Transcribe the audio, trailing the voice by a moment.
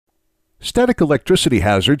Static electricity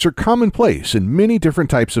hazards are commonplace in many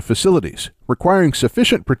different types of facilities, requiring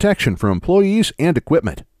sufficient protection from employees and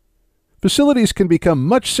equipment. Facilities can become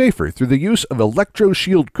much safer through the use of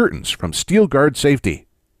Electro-Shield curtains from Steel Guard Safety.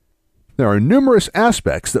 There are numerous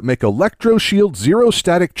aspects that make Electro-Shield zero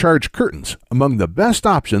static charge curtains among the best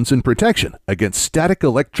options in protection against static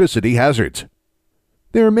electricity hazards.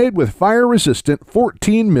 They are made with fire-resistant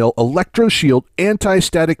 14mm Electro-Shield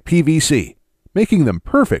anti-static PVC, making them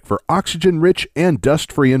perfect for oxygen-rich and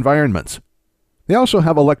dust-free environments. They also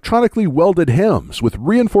have electronically welded hems with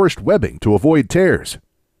reinforced webbing to avoid tears.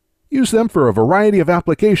 Use them for a variety of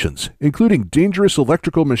applications, including dangerous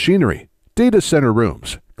electrical machinery, data center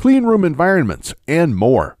rooms, clean room environments, and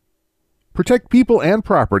more. Protect people and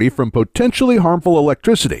property from potentially harmful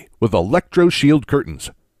electricity with Electro-Shield curtains.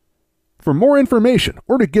 For more information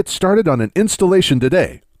or to get started on an installation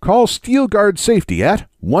today, call Steel Guard Safety at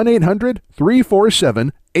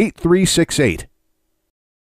 1-800-347-8368.